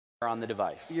on the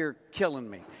device. You're killing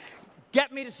me.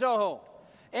 Get me to Soho.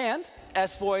 And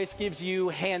S-Voice gives you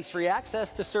hands-free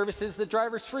access to services that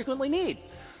drivers frequently need,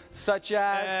 such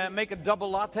as... Make a double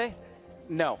latte?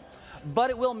 No. But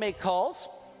it will make calls,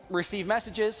 receive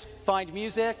messages, find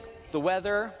music, the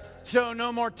weather. So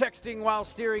no more texting while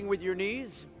steering with your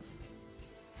knees?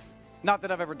 Not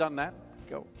that I've ever done that.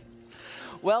 Go.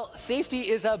 Well, safety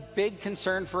is a big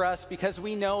concern for us because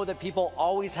we know that people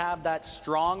always have that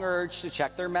strong urge to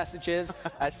check their messages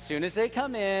as soon as they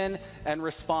come in and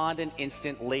respond an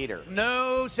instant later.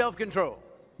 No self-control.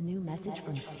 New message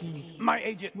from Steve. My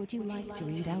agent. Would you like to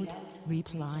read out,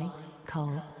 reply,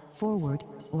 call, forward,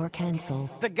 or cancel?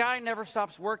 The guy never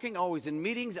stops working, always in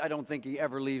meetings. I don't think he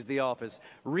ever leaves the office.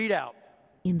 Read out.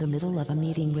 In the middle of a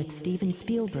meeting with Steven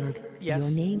Spielberg, Yes. your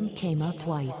name came up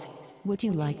twice. Would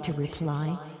you like to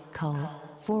reply,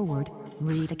 call, forward,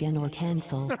 read again, or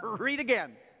cancel? Read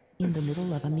again. In the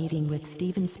middle of a meeting with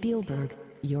Steven Spielberg,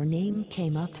 your name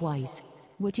came up twice.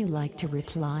 Would you like to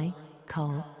reply,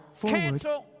 call, forward?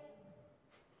 Cancel.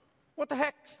 What the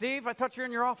heck, Steve? I thought you were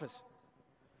in your office.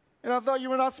 And I thought you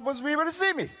were not supposed to be able to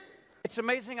see me. It's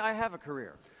amazing I have a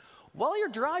career. While you're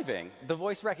driving, the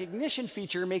voice recognition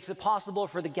feature makes it possible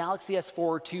for the Galaxy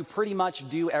S4 to pretty much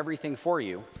do everything for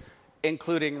you,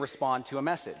 including respond to a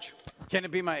message. Can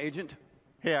it be my agent?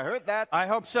 Hey, I heard that. I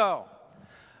hope so.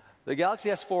 The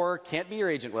Galaxy S4 can't be your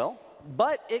agent, Will,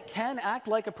 but it can act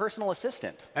like a personal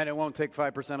assistant. And it won't take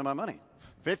 5% of my money.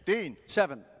 15,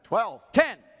 7, 12,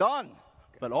 10. done.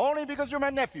 But only because you're my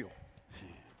nephew.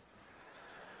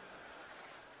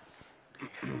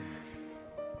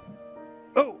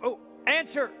 Oh,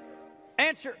 answer.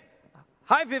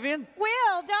 Hi, Vivian.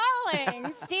 Will,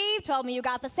 darling, Steve told me you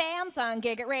got the Samsung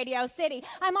gig at Radio City.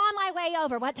 I'm on my way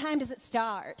over. What time does it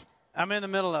start? I'm in the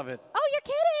middle of it. Oh, you're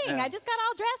kidding. Yeah. I just got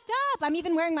all dressed up. I'm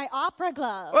even wearing my opera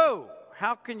gloves. Whoa,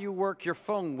 how can you work your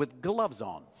phone with gloves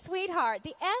on? Sweetheart,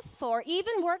 the S4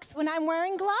 even works when I'm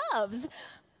wearing gloves.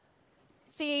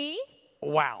 See?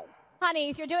 Wow. Honey,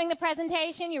 if you're doing the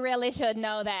presentation, you really should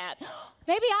know that.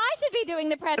 Maybe I should be doing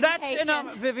the presentation. That's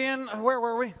enough, Vivian. Where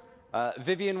were we?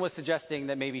 Vivian was suggesting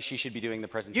that maybe she should be doing the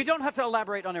presentation. You don't have to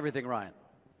elaborate on everything, Ryan.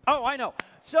 Oh, I know.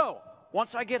 So,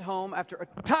 once I get home after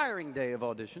a tiring day of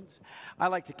auditions, I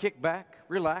like to kick back,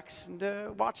 relax,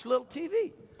 and watch a little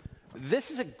TV.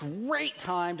 This is a great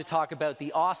time to talk about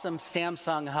the awesome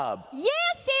Samsung Hub.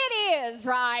 Yes, it is,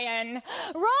 Ryan.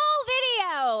 Roll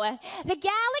video. The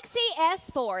Galaxy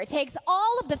S4 takes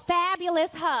all of the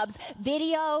fabulous hubs,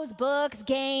 videos, books,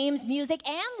 games, music,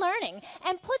 and learning,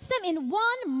 and puts them in one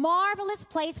marvelous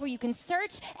place where you can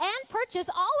search and purchase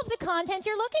all of the content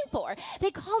you're looking for.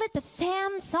 They call it the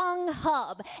Samsung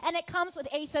Hub, and it comes with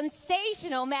a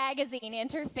sensational magazine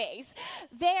interface.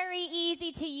 Very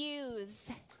easy to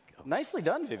use. Nicely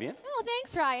done, Vivian. Oh,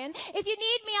 thanks, Ryan. If you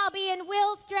need me, I'll be in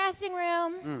Will's dressing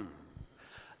room.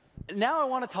 Now I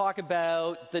want to talk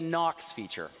about the Knox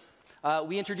feature.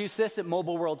 We introduced this at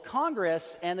Mobile World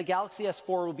Congress, and the Galaxy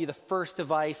S4 will be the first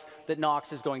device that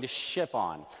Knox is going to ship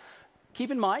on. Keep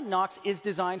in mind, Knox is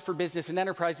designed for business and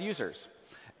enterprise users.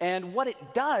 And what it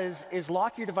does is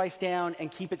lock your device down and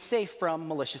keep it safe from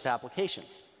malicious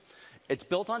applications. It's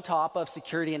built on top of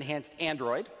security-enhanced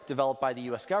Android, developed by the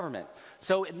US government,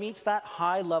 so it meets that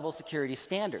high-level security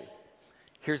standard.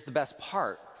 Here's the best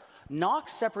part.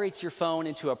 Knox separates your phone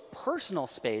into a personal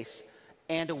space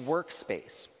and a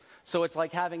workspace. So it's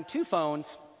like having two phones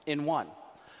in one.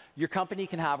 Your company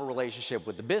can have a relationship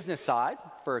with the business side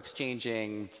for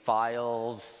exchanging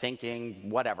files, syncing,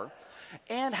 whatever,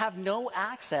 and have no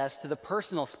access to the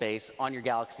personal space on your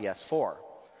Galaxy S4.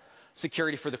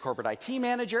 Security for the corporate IT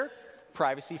manager,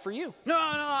 privacy for you. No,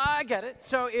 I get it.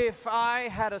 So if I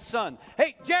had a son.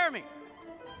 Hey, Jeremy!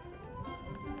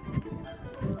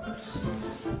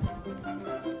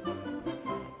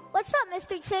 What's up,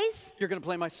 Mr. Chase? You're going to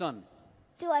play my son.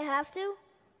 Do I have to?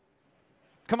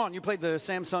 Come on, you played the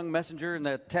Samsung Messenger and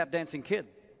the tap dancing kid.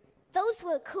 Those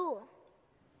were cool.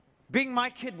 Being my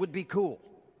kid would be cool.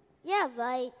 Yeah,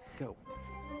 right. Go.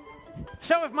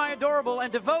 So if my adorable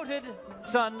and devoted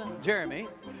son, Jeremy,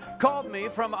 called me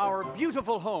from our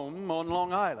beautiful home on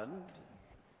Long Island.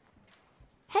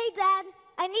 Hey, Dad,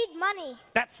 I need money.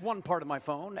 That's one part of my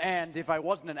phone, and if I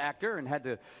wasn't an actor and had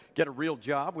to get a real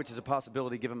job, which is a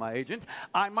possibility given my agent,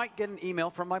 I might get an email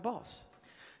from my boss.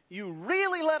 You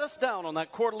really let us down on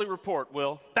that quarterly report,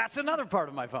 Will. That's another part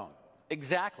of my phone.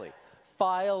 Exactly.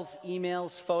 Files,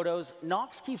 emails, photos.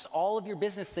 Knox keeps all of your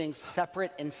business things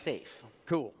separate and safe.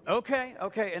 Cool.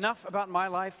 Okay, enough about my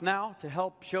life. Now, to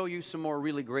help show you some more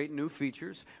really great new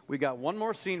features, we got one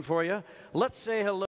more scene for you. Let's say hello.